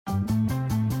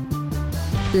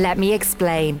Let Me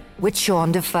Explain with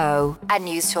Sean Defoe, a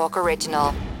News Talk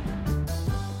original.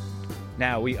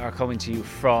 Now we are coming to you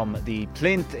from the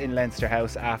plinth in Leinster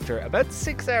House after about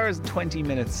 6 hours and 20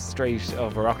 minutes straight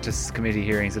of Oireachtas Committee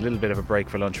hearings. A little bit of a break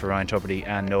for lunch for Ryan Tubridy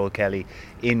and Noel Kelly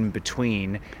in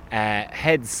between.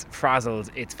 Heads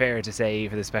frazzled, it's fair to say,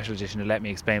 for the special edition of Let Me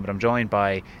Explain, but I'm joined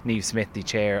by Niamh Smyth, the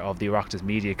chair of the Oireachtas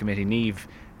Media Committee. Niamh,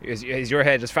 is your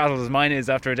head as frazzled as mine is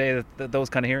after a day of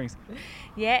those kind of hearings?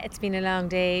 Yeah, it's been a long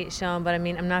day, Sean, but I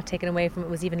mean, I'm not taking away from it. It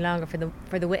was even longer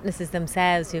for the witnesses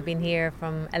themselves who've been here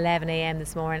from 11 a.m.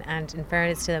 this morning, and in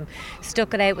fairness to them,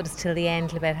 stuck it out with us till the end,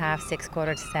 till about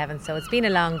 6:30, 7:15. So it's been a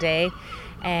long day.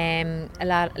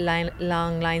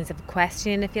 Long lines of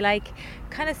questioning, if you like,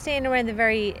 kind of staying around the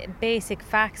very basic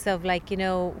facts of, like, you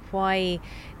know, why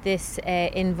this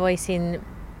invoicing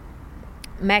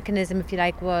mechanism, if you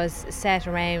like, was set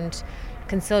around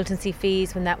consultancy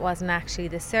fees when that wasn't actually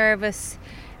the service.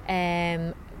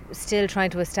 Still trying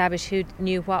to establish who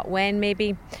knew what when,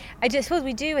 maybe. I just suppose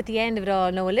we do at the end of it all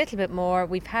know a little bit more.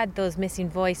 We've had those missing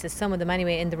voices, some of them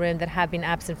anyway, in the room that have been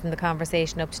absent from the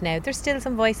conversation up to now. There's still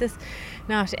some voices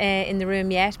not in the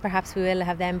room yet. Perhaps we will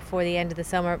have them before the end of the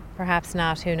summer, perhaps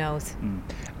not, who knows.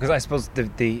 Because I suppose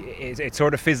it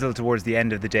sort of fizzled towards the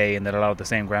end of the day, and that a lot of the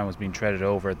same ground was being treaded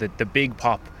over. The big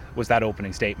pop was that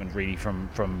opening statement, really, from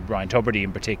Ryan Tubridy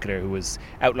in particular, who was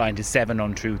outlined his 7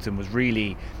 untruths and was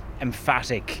really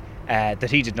emphatic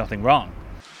that he did nothing wrong.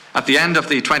 At the end of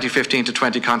the 2015 to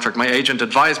 20 contract, my agent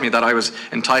advised me that I was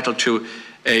entitled to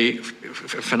a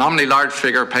phenomenally large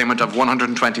figure payment of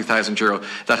 €120,000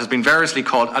 that has been variously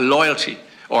called a loyalty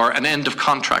or an end of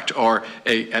contract or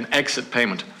an exit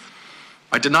payment.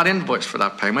 I did not invoice for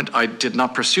that payment, I did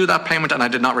not pursue that payment, and I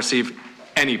did not receive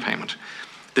any payment.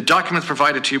 The documents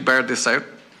provided to you bear this out.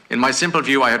 In my simple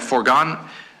view, I had foregone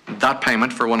that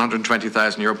payment for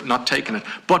 €120,000, not taken it.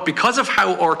 But because of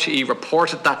how RTE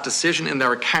reported that decision in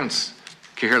their accounts,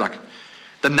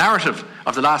 the narrative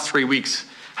of the last 3 weeks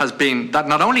has been that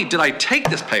not only did I take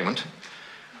this payment,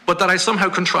 but that I somehow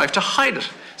contrived to hide it.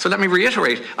 So let me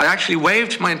reiterate, I actually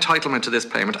waived my entitlement to this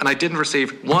payment and I didn't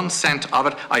receive 1 cent of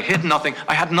it. I hid nothing.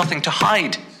 I had nothing to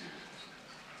hide.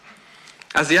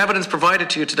 As the evidence provided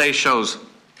to you today shows,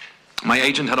 my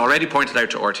agent had already pointed out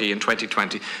to RTE in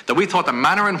 2020 that we thought the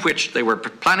manner in which they were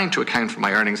planning to account for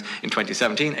my earnings in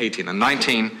 2017, 18 and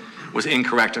 19 was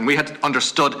incorrect, and we had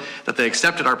understood that they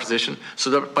accepted our position, so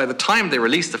that by the time they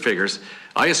released the figures,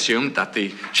 I assumed that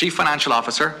the Chief Financial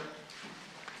Officer,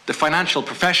 the financial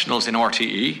professionals in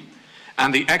RTE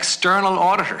and the external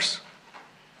auditors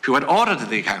who had audited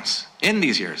the accounts in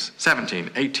these years,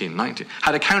 17, 18, 19,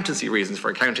 had accountancy reasons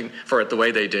for accounting for it the way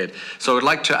they did. So I'd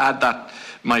like to add that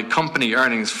my company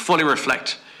earnings fully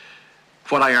reflect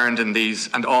what I earned in these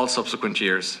and all subsequent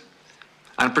years.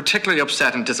 I'm particularly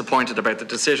upset and disappointed about the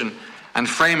decision and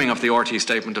framing of the RTE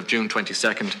statement of June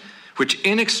 22nd, which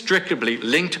inextricably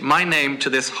linked my name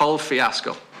to this whole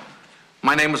fiasco.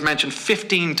 My name was mentioned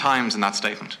 15 times in that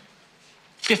statement.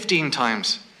 15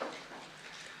 times.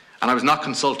 And I was not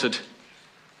consulted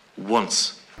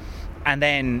once. And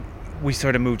then we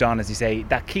sort of moved on, as you say.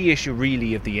 That key issue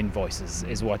really of the invoices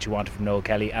is what you wanted from Noel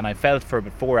Kelly, and I felt for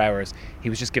about 4 hours he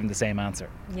was just given the same answer.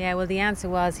 Yeah, well, the answer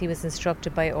was he was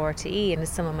instructed by RTE, and as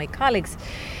some of my colleagues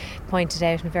pointed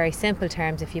out in very simple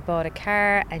terms, if you bought a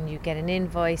car and you get an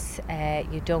invoice,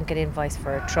 you don't get invoice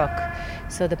for a truck.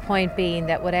 So the point being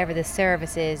that whatever the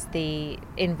service is, the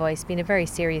invoice, being a very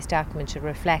serious document, should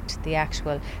reflect the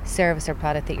actual service or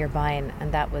product that you're buying,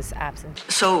 and that was absent.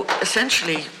 So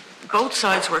essentially, both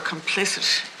sides were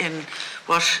complicit in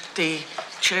what the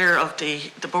chair of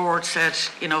the board said,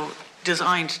 you know,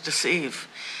 designed to deceive.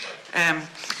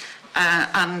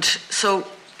 And so,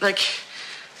 like,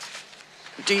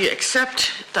 do you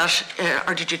accept that,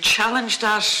 or did you challenge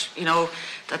that, you know,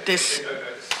 that this...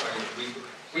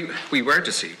 We were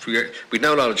deceived. We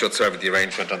no knowledge whatsoever of the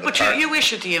arrangement on the part. But you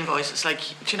issued the invoices,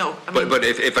 like, you know... I mean, but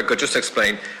if I could just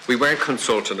explain, we weren't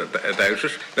consulted about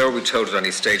it, nor were we told at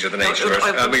any stage of the nature of it,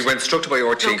 and we were instructed by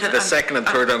RTE for the second and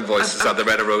third invoices on the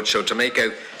Reddit Roadshow to make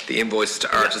out the invoices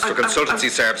to artists for consultancy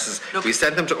services. We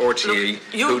sent them to RTE,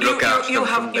 who look after them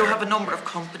from there. You have a number of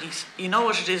companies. You know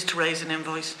what it is to raise an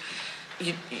invoice.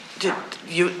 You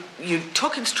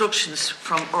took instructions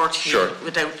from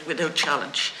RTE without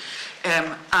challenge.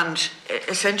 And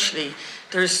essentially,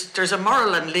 there's a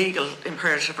moral and legal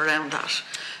imperative around that.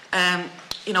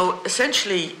 You know,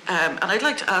 essentially, and I'd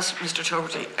like to ask Mr.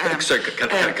 Tubridy... Sorry,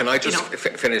 can I just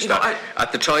finish that?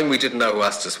 At the time, we didn't know who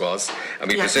Astis was, and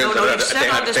we presumed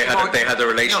that they had a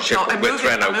relationship with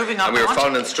Renault, and we were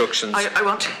following instructions,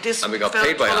 and we got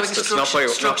paid by Astis,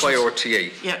 not by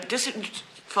RTE. Yeah,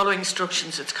 following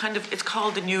instructions. It's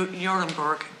called the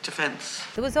Nuremberg defence.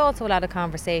 There was also a lot of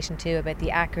conversation too about the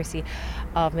accuracy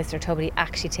of Mr. Tubridy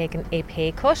actually taking a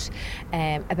pay cut,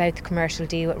 about the commercial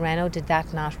deal with Renault. Did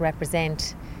that not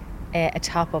represent a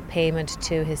top-up payment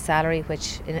to his salary,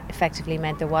 which effectively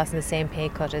meant there wasn't the same pay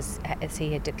cut as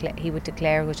he would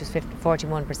declare, which was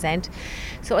 41%.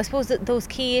 So I suppose that those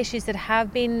key issues that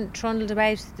have been trundled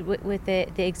about with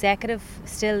the executive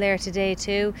still there today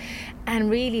too, and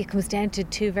really it comes down to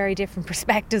two very different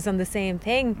perspectives on the same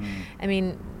thing. I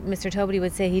mean, Mr. Tubridy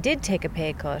would say he did take a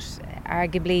pay cut.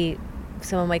 Arguably,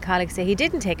 some of my colleagues say he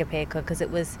didn't take a pay cut because it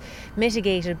was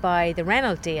mitigated by the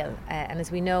Renault deal, and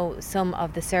as we know, some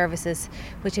of the services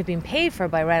which have been paid for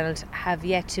by Renault have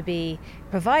yet to be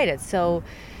provided. So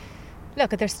look,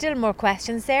 there's still more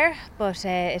questions there, but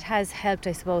it has helped,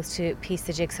 I suppose, to piece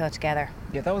the jigsaw together.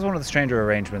 Yeah, that was one of the stranger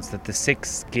arrangements, that the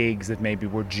 6 gigs that maybe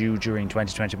were due during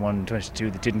 2021 and 22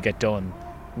 that didn't get done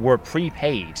were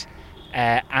prepaid.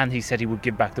 And he said he would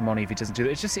give back the money if he doesn't do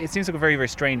it. It seems like a very, very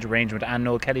strange arrangement, and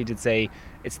Noel Kelly did say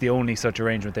it's the only such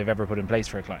arrangement they've ever put in place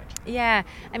for a client. Yeah,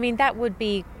 I mean, that would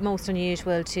be most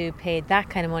unusual, to pay that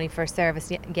kind of money for a service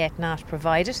yet not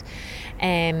provided.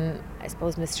 I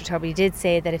suppose Mr. Tubridy did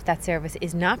say that if that service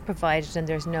is not provided and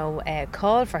there's no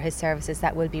call for his services,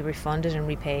 that will be refunded and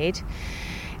repaid.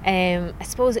 I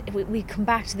suppose we come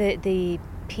back to the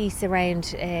piece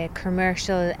around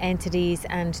commercial entities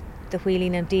and the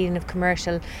wheeling and dealing of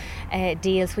commercial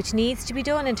deals, which needs to be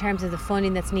done in terms of the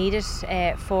funding that's needed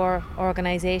for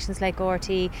organisations like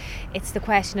RT. It's the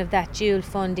question of that dual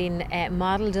funding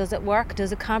model. Does it work?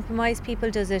 Does it compromise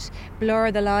people? Does it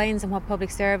blur the lines on what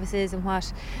public service is and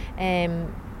what's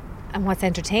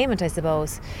entertainment, I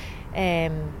suppose?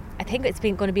 I think it's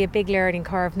going to be a big learning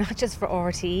curve, not just for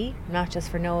RTE, not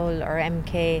just for Noel or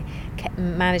MK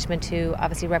management, who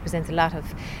obviously represents a lot of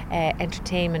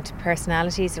entertainment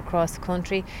personalities across the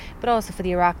country, but also for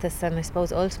the Oireachtas. And I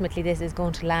suppose ultimately this is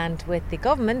going to land with the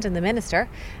government and the minister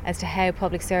as to how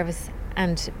public service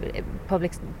and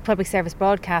public service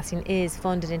broadcasting is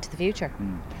funded into the future.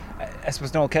 I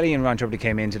suppose Noel Kelly and Ron Tubridy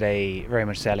came in today very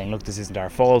much saying, look, this isn't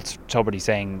our fault. Tubridy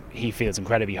saying he feels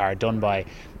incredibly hard done by.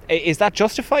 Is that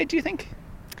justified, do you think?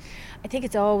 I think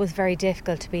it's always very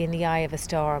difficult to be in the eye of a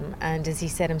storm, and as he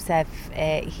said himself,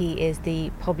 he is the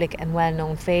public and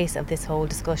well-known face of this whole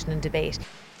discussion and debate.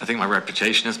 I think my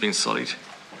reputation has been sullied.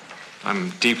 I'm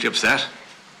deeply upset.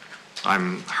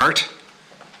 I'm hurt.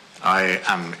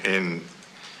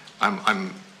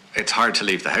 It's hard to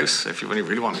leave the house, if you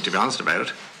really want me to be honest about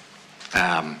it.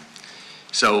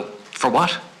 So, for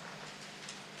what?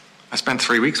 I spent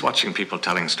 3 weeks watching people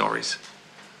telling stories.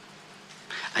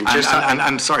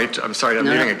 I'm sorry, I'm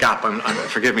leaving a gap.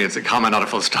 Forgive me, it's a comma, not a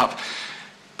full stop.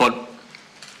 But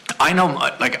I know,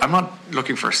 I'm not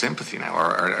looking for sympathy now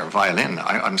or violin.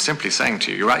 I'm simply saying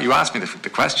to you, you asked me the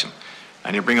question,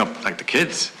 and you bring up the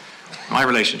kids. My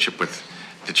relationship with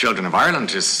the children of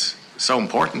Ireland is so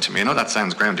important to me. I know that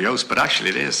sounds grandiose, but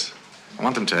actually it is. I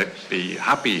want them to be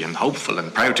happy and hopeful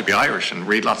and proud to be Irish and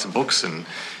read lots of books and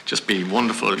just be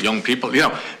wonderful young people.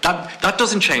 That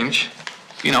doesn't change.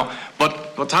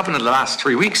 But what's happened in the last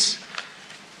 3 weeks?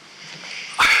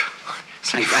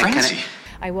 It's like frenzy.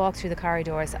 I walked through the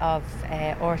corridors of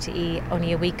RTE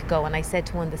only a week ago, and I said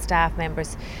to one of the staff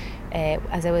members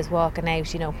as I was walking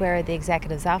out, where are the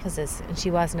executive's offices? And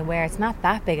she wasn't aware. It's not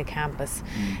that big a campus.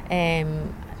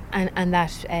 And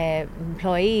that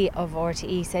employee of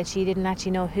RTE said she didn't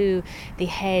actually know who the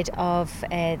head of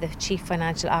the chief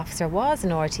financial officer was in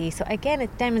RTE. So again,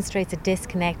 it demonstrates a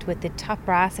disconnect with the top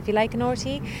brass, if you like, in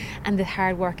RTE, and the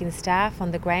hard-working staff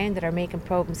on the ground that are making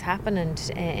programs happen,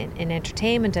 and in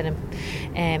entertainment and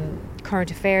in current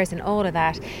affairs and all of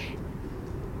that.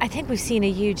 I think we've seen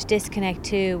a huge disconnect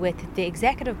too with the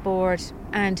executive board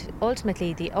and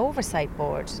ultimately the oversight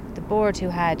board, the board who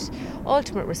had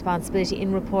ultimate responsibility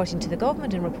in reporting to the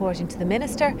government and reporting to the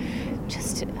minister.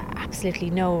 Just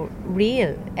absolutely no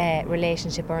real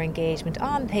relationship or engagement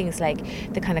on things like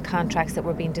the kind of contracts that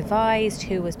were being devised,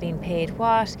 who was being paid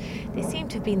what. They seem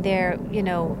to have been there,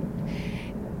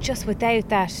 just without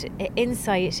that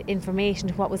insight information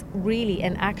to what was really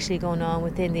and actually going on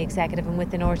within the executive and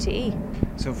within RTE.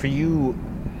 So for you,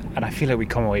 and I feel like we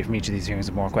come away from each of these hearings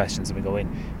with more questions than we go in,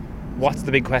 what's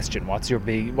the big question? What's your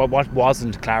big, what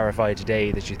wasn't clarified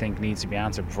today that you think needs to be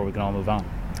answered before we can all move on?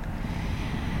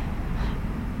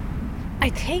 I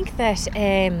think that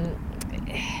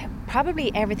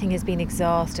probably everything has been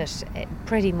exhausted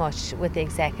pretty much with the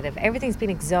executive. Everything's been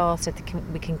exhausted that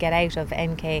we can get out of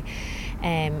NK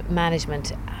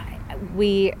management.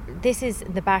 This is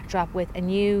the backdrop with a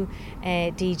new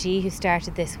DG who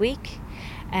started this week.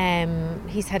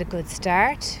 He's had a good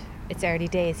start. It's early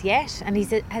days yet, and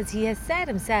as he has said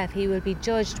himself, he will be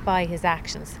judged by his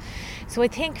actions. So I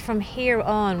think from here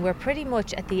on, we're pretty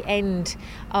much at the end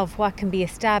of what can be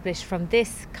established from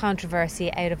this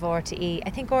controversy out of RTE. I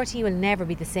think RTE will never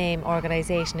be the same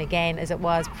organisation again as it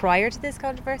was prior to this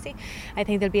controversy. I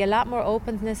think there'll be a lot more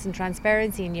openness and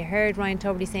transparency, and you heard Ryan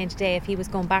Tubridy saying today if he was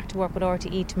going back to work with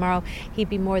RTE tomorrow, he'd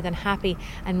be more than happy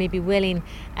and maybe willing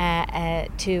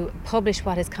to publish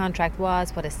what his contract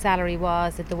was, what his salary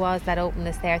was, that there was that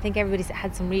openness there. I think everybody's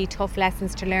had some really tough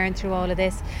lessons to learn through all of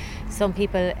this. Some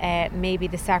people maybe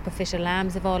the sacrificial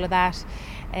lambs of all of that,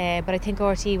 but I think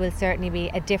RTE will certainly be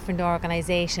a different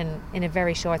organisation in a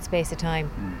very short space of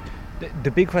time.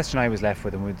 The big question I was left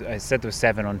with, and I said there were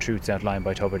 7 untruths outlined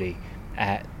by Tubridy,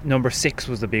 number 6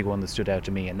 was the big one that stood out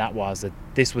to me, and that was that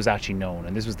this was actually known,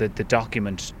 and this was the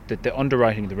document that the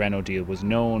underwriting of the Renault deal was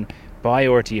known by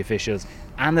RTE officials,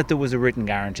 and that there was a written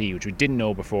guarantee, which we didn't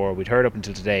know before. We'd heard up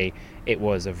until today it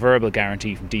was a verbal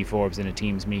guarantee from D. Forbes in a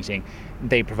Teams meeting.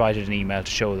 They provided an email to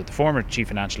show that the former Chief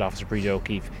Financial Officer, Tubridy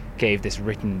O'Keefe, gave this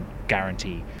written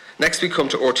guarantee. Next we come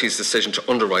to RTE's decision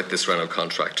to underwrite this Renault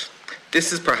contract.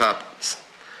 This is perhaps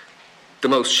the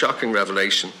most shocking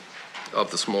revelation of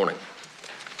this morning.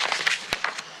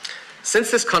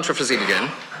 Since this controversy began,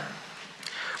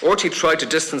 RTE tried to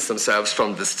distance themselves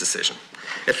from this decision.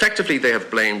 Effectively, they have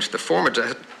blamed the former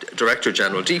Director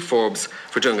General D. Forbes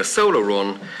for doing a solo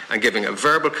run and giving a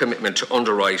verbal commitment to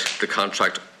underwrite the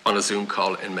contract on a Zoom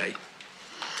call in May.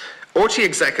 RTE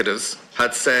executives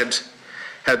had said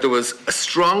how there was a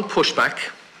strong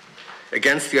pushback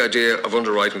against the idea of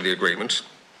underwriting the agreement.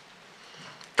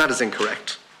 That is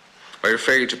incorrect. I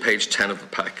refer you to page 10 of the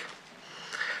pack.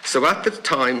 So at the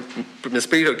time, Ms.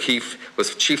 Tubridy O'Keefe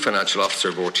was Chief Financial Officer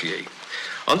of RTE.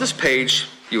 On this page,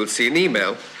 you will see an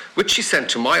email which she sent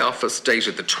to my office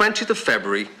dated the 20th of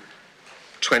February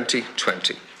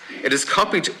 2020. It is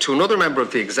copied to another member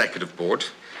of the Executive Board,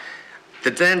 the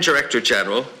then Director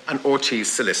General and RTE's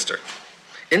solicitor.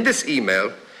 In this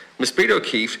email, Ms. Tubridy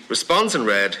O'Keefe responds in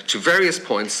red to various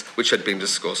points which had been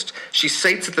discussed. She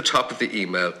states at the top of the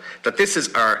email that this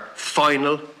is our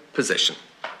final position.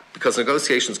 Because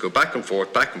negotiations go back and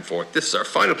forth, this is our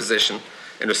final position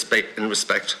in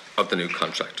respect of the new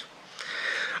contract.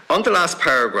 On the last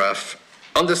paragraph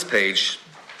on this page,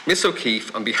 Ms.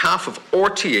 O'Keefe, on behalf of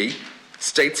RTE,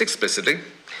 states explicitly,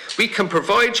 we can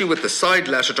provide you with the side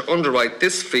letter to underwrite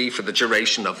this fee for the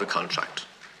duration of the contract.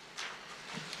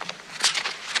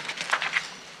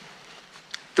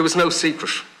 There was no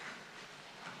secret.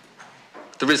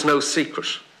 There is no secret.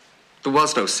 There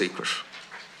was no secret.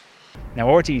 Now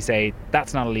RTE say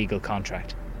that's not a legal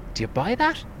contract. Do you buy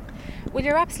that? Well,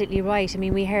 you're absolutely right. I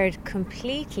mean, we heard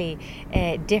completely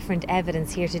different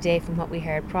evidence here today from what we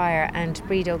heard prior, and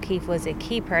Tubridy O'Keefe was a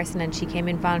key person, and she came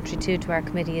in voluntary to our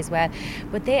committee as well.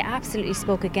 But they absolutely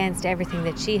spoke against everything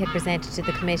that she had presented to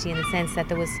the committee, in the sense that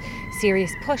there was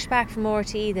serious pushback from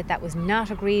RTE, that was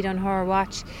not agreed on her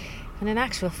watch. And in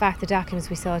actual fact, the documents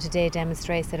we saw today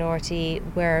demonstrates that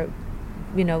RTE were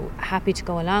happy to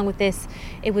go along with this.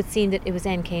 It would seem that it was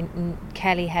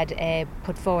Kelly had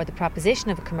put forward the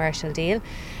proposition of a commercial deal,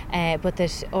 but that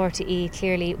RTE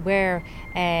clearly were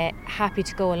happy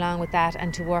to go along with that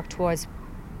and to work towards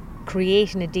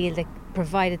creating a deal that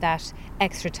provided that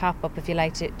extra top-up, if you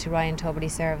like, to Ryan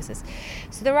Tubridy's services.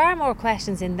 So there are more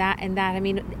questions in that. I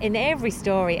mean, in every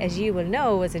story, as you will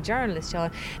know as a journalist,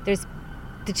 Sean, there's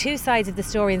the two sides of the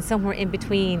story, and somewhere in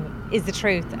between is the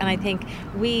truth. And I think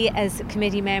we as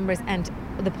committee members and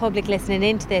the public listening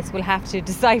into this will have to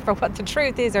decipher what the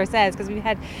truth is ourselves, because we've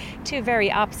had two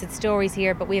very opposite stories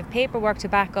here, but we have paperwork to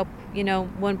back up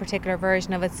one particular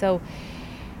version of it. So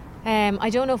I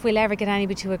don't know if we'll ever get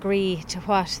anybody to agree to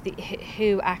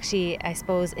who actually, I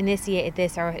suppose, initiated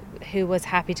this, or who was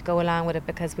happy to go along with it,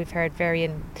 because we've heard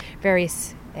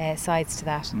various sides to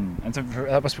that. And so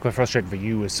that must be quite frustrating for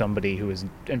you as somebody who is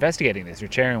investigating this. You're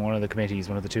chairing one of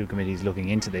the two committees looking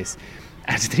into this,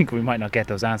 and to think we might not get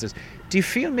those answers. Do you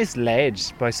feel misled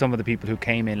by some of the people who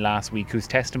came in last week, whose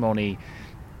testimony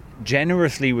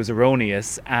generously was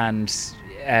erroneous, and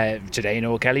today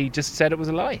Noel Kelly just said it was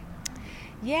a lie?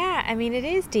 Yeah, I mean, it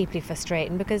is deeply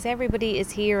frustrating, because everybody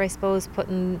is here, I suppose,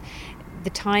 putting the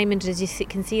time into, as you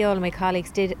can see, all of my colleagues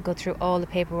did go through all the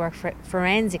paperwork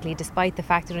forensically, despite the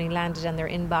fact that it only landed on their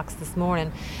inbox this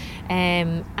morning.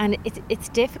 And it's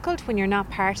difficult when you're not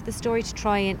part of the story to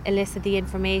try and elicit the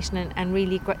information and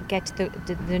really get to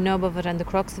the nub of it and the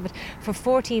crux of it. For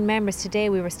 14 members today,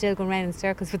 we were still going round in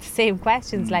circles with the same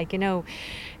questions,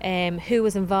 who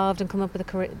was involved and come up with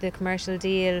the commercial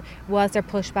deal? Was there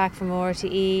pushback from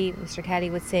RTE? Mr. Kelly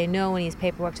would say no, and he has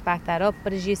paperwork to back that up.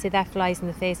 But as you say, that flies in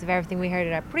the face of everything we heard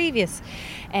at our previous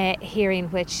hearing,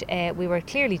 which we were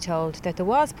clearly told that there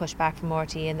was pushback from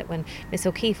RTE, and that when Miss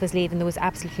O'Keefe was leaving, there was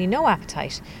absolutely no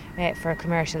appetite for a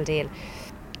commercial deal.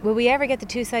 Will we ever get the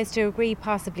two sides to agree?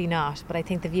 Possibly not, but I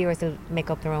think the viewers will make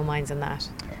up their own minds on that.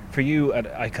 For you,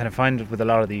 I kind of find with a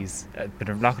lot of these, I've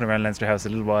been knocking around Leinster House a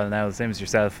little while now, the same as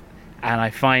yourself, and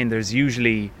I find there's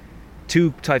usually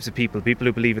two types of people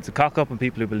who believe it's a cock-up and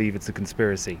people who believe it's a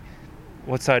conspiracy.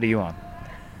 What side are you on?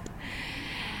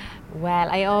 Well,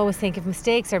 I always think if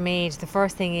mistakes are made, the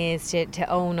first thing is to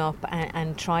own up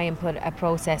and try and put a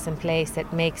process in place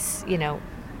that makes,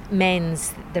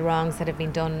 mends the wrongs that have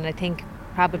been done. And I think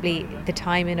probably the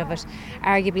timing of it,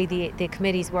 arguably the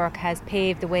committee's work has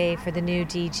paved the way for the new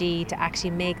DG to actually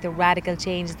make the radical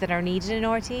changes that are needed in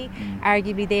RT.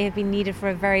 Arguably they have been needed for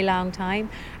a very long time.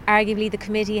 Arguably the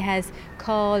committee has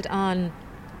called on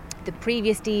the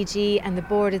previous DG and the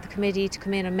board of the committee to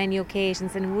come in on many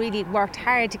occasions and really worked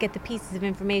hard to get the pieces of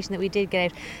information that we did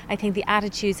get out. I think the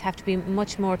attitudes have to be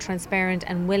much more transparent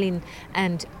and willing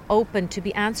and open to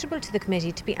be answerable to the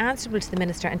committee, to be answerable to the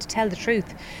minister, and to tell the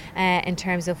truth in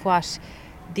terms of what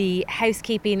the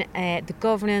housekeeping, the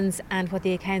governance and what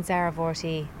the accounts are of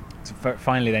RT. So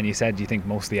finally then, you said you think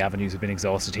most of the avenues have been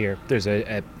exhausted here. There's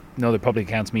another public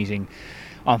accounts meeting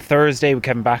on Thursday with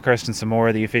Kevin Backhurst and some more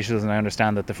of the officials, and I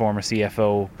understand that the former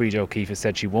CFO, Tubridy O'Keefe, has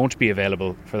said she won't be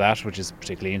available for that, which is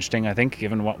particularly interesting, I think,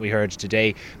 given what we heard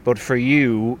today. But for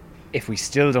you, if we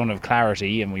still don't have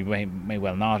clarity, and we may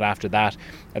well not after that,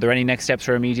 are there any next steps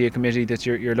for a media committee that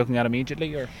you're looking at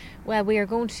immediately? Or? Well, we are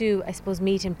going to, I suppose,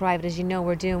 meet in private. As you know,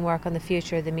 we're doing work on the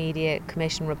future of the Media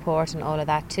Commission report and all of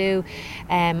that too.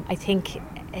 I think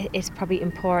it's probably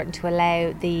important to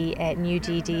allow the new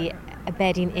DD a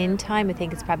bedding in time. I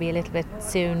think it's probably a little bit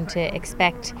soon to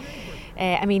expect.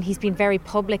 He's been very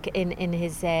public in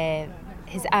his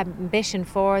ambition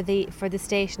for the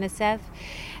station itself,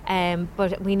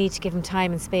 but we need to give him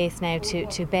time and space now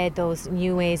to bed those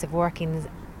new ways of working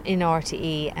in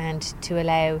RTE and to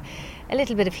allow a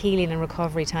little bit of healing and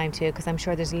recovery time too, because I'm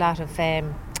sure there's a lot of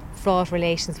fraught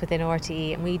relations within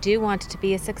RTE, and we do want it to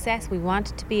be a success. We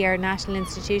want it to be our national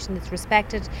institution that's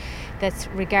respected, that's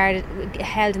regarded,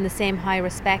 held in the same high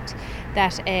respect,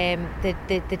 that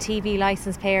the TV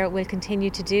licence payer will continue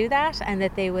to do that, and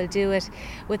that they will do it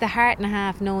with a heart and a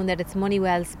half, knowing that it's money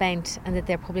well spent and that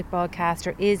their public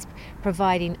broadcaster is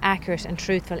providing accurate and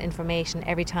truthful information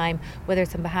every time, whether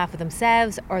it's on behalf of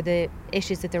themselves or the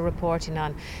issues that they're reporting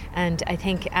on. And I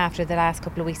think after the last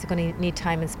couple of weeks, they're going to need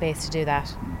time and space to do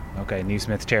that. Okay, Niamh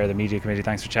Smyth, Chair of the Media Committee,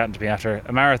 thanks for chatting to me after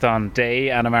a marathon day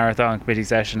and a marathon committee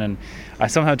session, and I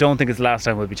somehow don't think it's the last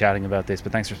time we'll be chatting about this,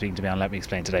 but thanks for speaking to me and let me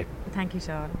explain today. Thank you,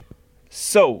 Sean.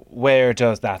 So, where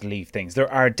does that leave things?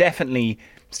 There are definitely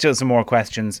still some more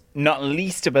questions, not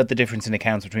least about the difference in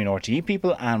accounts between RTE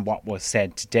people and what was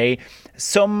said today.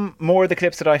 Some more of the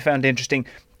clips that I found interesting.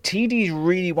 TDs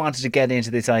really wanted to get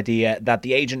into this idea that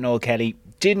the agent Noel Kelly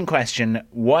didn't question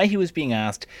why he was being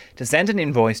asked to send an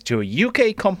invoice to a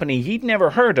UK company he'd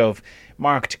never heard of,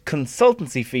 marked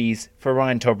consultancy fees for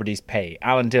Ryan Tubridy's pay.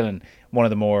 Alan Dillon, one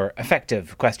of the more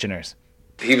effective questioners.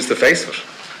 He was the face of it.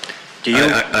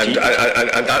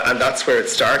 And that's where it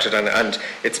started, and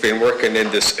it's been working in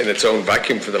its own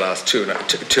vacuum for the last two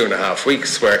and a half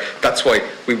weeks, where that's why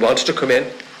we wanted to come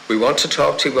in, we want to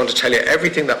talk to you, we want to tell you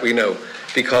everything that we know,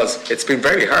 because it's been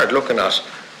very hard looking at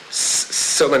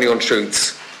so many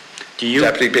untruths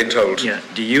definitely been told. Yeah.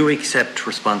 Do you accept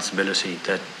responsibility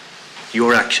that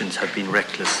your actions have been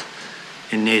reckless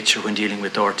in nature when dealing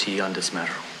with RTE on this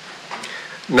matter?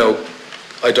 No,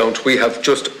 I don't. We have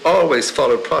just always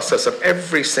followed process of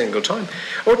every single time.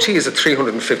 RTE is a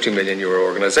 €350 million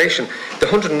organisation. In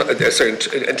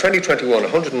 2021,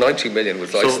 190 million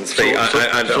was licence fee,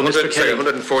 and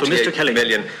 148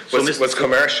 million was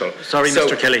commercial. Sorry,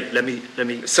 Mr. Kelly. Let me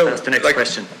ask the next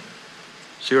question.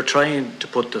 So you're trying to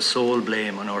put the sole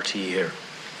blame on RTE here?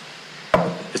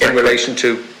 In relation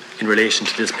to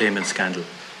this payment scandal?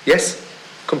 Yes,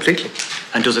 completely.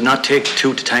 And does it not take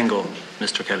two to tango,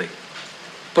 Mr. Kelly?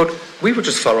 But we were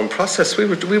just following process. We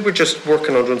were just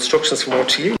working under instructions from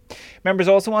RTE. Members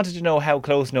also wanted to know how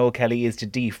close Noel Kelly is to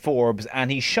D. Forbes,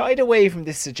 and he shied away from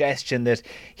this suggestion that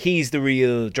he's the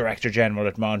real Director General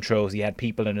at Montrose. He had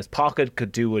people in his pocket,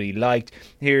 could do what he liked.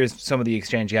 Here's some of the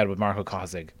exchange he had with Marco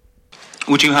Kozig.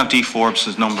 Would you have Dee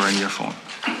Forbes' number in your phone?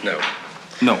 No.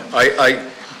 No.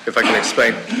 If I can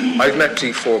explain, I've met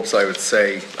Dee Forbes, I would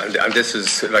say, and this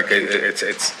is like,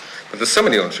 it's but there's so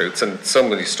many untruths and so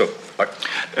many stuff.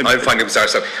 I find it bizarre.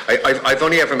 So I've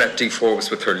only ever met Dee Forbes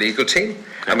with her legal team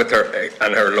and with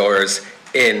her lawyers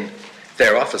in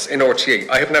their office in RTE.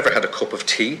 I have never had a cup of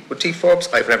tea with Dee Forbes.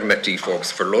 I've never met Dee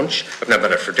Forbes for lunch. I've never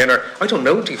met her for dinner. I don't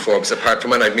know Dee Forbes apart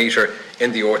from when I meet her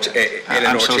in the RTE.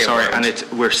 I'm so sorry, and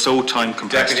we're so time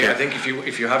compressed. Deputy, here. I think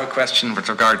if you have a question with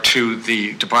regard to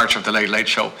the departure of the Late Late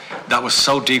Show, that was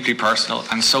so deeply personal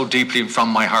and so deeply from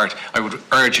my heart, I would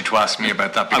urge you to ask me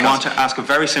about that. I want to ask a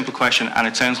very simple question, and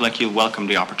it sounds like you'll welcome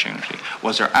the opportunity.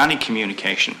 Was there any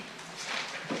communication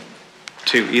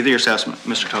to either yourself,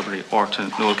 Mr. Tubridy, or to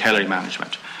Noel Kelly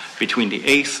management between the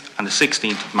 8th and the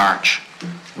 16th of March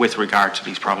with regard to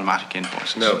these problematic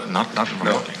invoices? No, not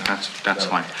remotely. That's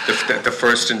fine. The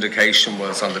first indication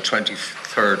was on the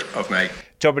 23rd of May.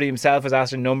 Tubridy himself was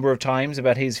asked a number of times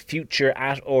about his future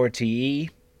at RTE.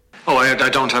 Oh, I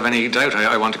don't have any doubt.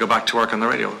 I want to go back to work on the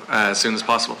radio as soon as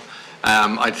possible.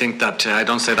 I think that I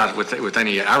don't say that with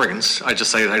any arrogance. I just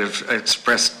say that I've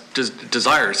expressed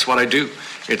desire. It's what I do.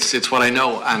 It's what I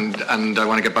know, and I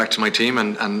want to get back to my team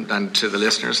and to the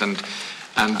listeners and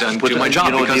do my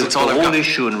job, because it's all I've got. The whole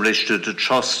issue in relation to the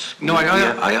trust. No,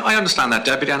 I understand that,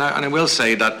 Deputy, and I will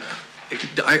say that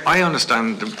I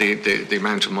understand the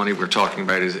amount of money we're talking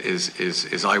about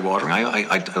is eye-watering.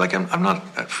 I'm not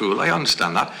a fool. I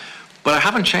understand that. But I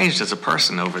haven't changed as a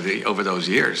person over those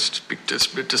years,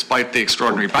 despite the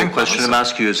extraordinary bank balance. The question I'm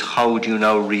asking you is, how do you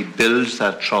now rebuild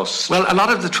that trust? Well, a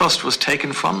lot of the trust was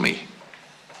taken from me.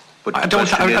 But how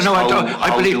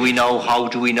do we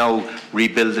now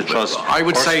rebuild the trust? I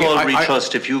would say,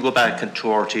 retrust. If you go back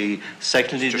into RT,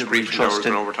 secondly, the retrust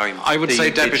in I would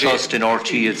say, Deputy, the trust in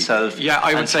RT itself. Yeah,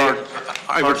 I would say.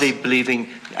 Thirdly, believing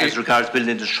as regards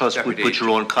building the trust with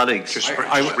your own colleagues.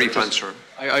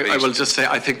 I will just say,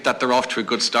 I think that they're off to a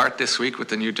good start this week with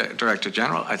the new Director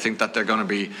General. I think that they're going to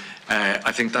be,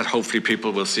 I think that hopefully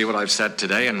people will see what I've said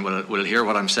today and will hear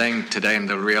what I'm saying today, and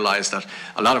they'll realise that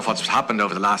a lot of what's happened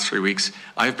over the last 3 weeks,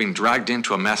 I've been dragged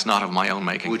into a mess not of my own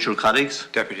making. With your colleagues?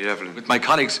 Deputy Devlin. With my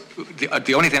colleagues,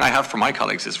 the only thing I have for my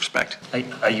colleagues is respect.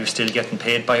 Are you still getting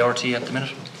paid by RT at the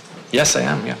minute? Yes, I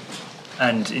am, yeah.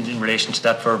 And in relation to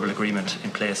that verbal agreement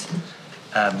in place,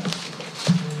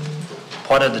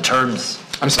 what are the terms?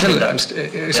 I'm still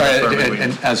sorry,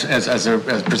 as a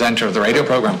presenter of the radio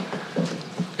programme.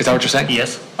 Is that what you're saying?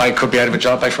 Yes. I could be out of a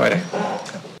job by Friday.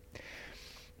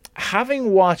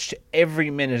 Having watched every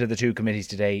minute of the two committees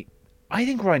today, I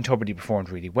think Ryan Tubridy performed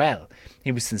really well.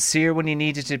 He was sincere when he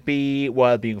needed to be,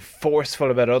 while being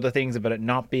forceful about other things, about it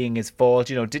not being his fault.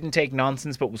 Didn't take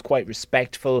nonsense, but was quite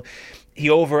respectful. He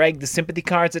over-egged the sympathy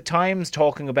cards at times,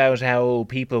 talking about how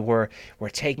people were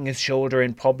taking his shoulder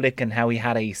in public and how he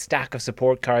had a stack of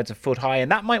support cards a foot high. And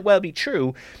that might well be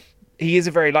true. He is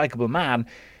a very likeable man,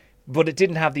 but it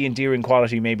didn't have the endearing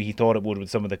quality maybe he thought it would with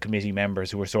some of the committee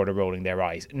members who were sort of rolling their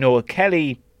eyes. Noel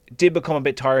Kelly did become a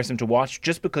bit tiresome to watch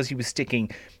just because he was sticking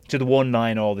to the one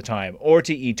line all the time.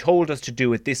 RTE told us to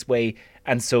do it this way,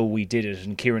 and so we did it.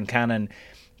 And Kieran Cannon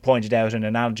pointed out an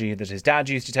analogy that his dad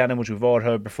used to tell him, which we've all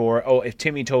heard before. Oh, if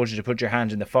Timmy told you to put your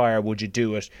hand in the fire, would you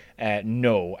do it?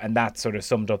 No. And that sort of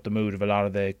summed up the mood of a lot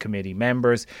of the committee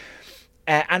members.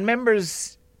 And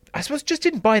members, I suppose, just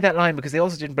didn't buy that line because they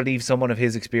also didn't believe someone of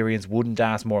his experience wouldn't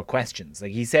ask more questions.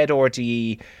 Like he said,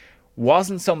 RTE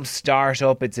wasn't some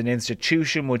start-up, it's an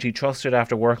institution which he trusted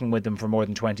after working with them for more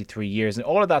than 23 years. And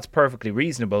all of that's perfectly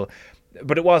reasonable.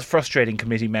 But it was frustrating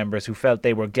committee members who felt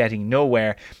they were getting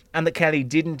nowhere, and that Kelly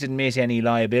didn't admit any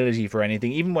liability for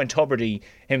anything, even when Tubridy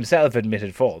himself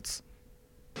admitted faults.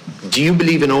 Do you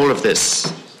believe in all of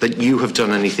this, that you have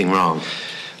done anything wrong?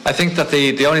 I think that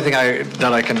the only thing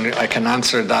I can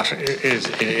answer that is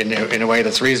in a way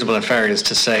that's reasonable and fair is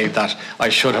to say that I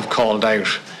should have called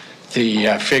out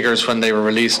the figures when they were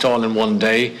released all in one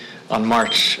day on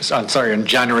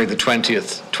January the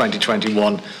 20th,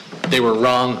 2021. They were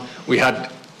wrong. We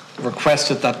had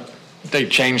requested that they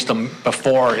change them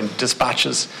before in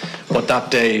dispatches, but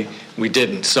that day we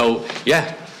didn't. So,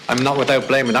 yeah, I'm not without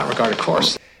blame in that regard, of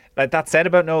course. Like that said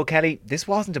about Noel Kelly, this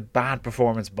wasn't a bad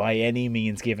performance by any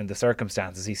means given the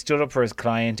circumstances. He stood up for his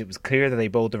client. It was clear that they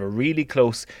both have a really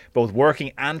close, both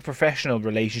working and professional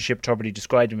relationship. Tubridy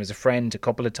described him as a friend a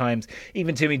couple of times.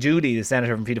 Even Timmy Dooley, the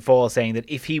senator from Fianna Fáil, saying that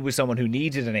if he was someone who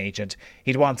needed an agent,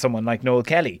 he'd want someone like Noel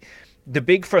Kelly. The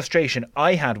big frustration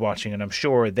I had watching, and I'm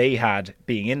sure they had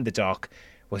being in the dock,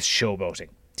 was showboating.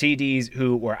 TDs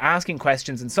who were asking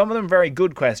questions, and some of them very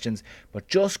good questions, but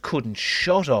just couldn't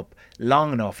shut up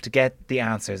long enough to get the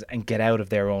answers and get out of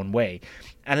their own way.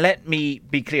 And let me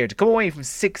be clear, to come away from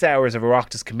 6 hours of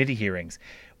Oireachtas committee hearings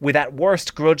with at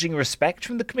worst grudging respect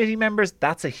from the committee members,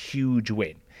 that's a huge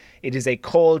win. It is a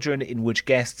cauldron in which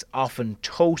guests often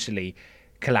totally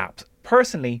collapse.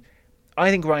 Personally, I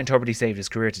think Ryan Tubridy saved his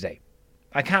career today.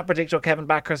 I can't predict what Kevin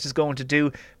Backhurst is going to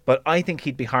do, but I think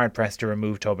he'd be hard-pressed to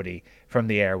remove Tubridy from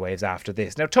the airwaves after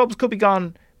this. Now, Tubbs could be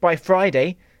gone by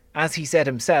Friday, as he said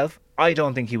himself. I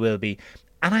don't think he will be.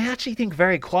 And I actually think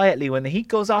very quietly, when the heat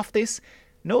goes off this,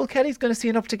 Noel Kelly's going to see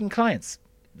an uptick in clients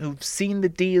who've seen the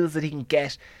deals that he can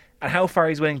get and how far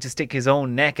he's willing to stick his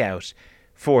own neck out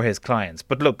for his clients.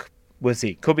 But look, we'll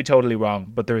see. Could be totally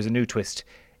wrong, but there is a new twist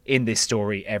in this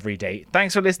story every day.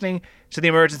 Thanks for listening to the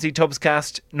Emergency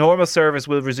Tubscast. Normal service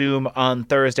will resume on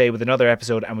Thursday with another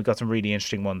episode, and we've got some really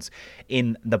interesting ones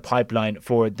in the pipeline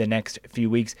for the next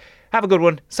few weeks. Have a good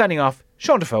one. Signing off,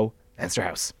 Sean Defoe, Leinster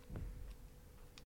House.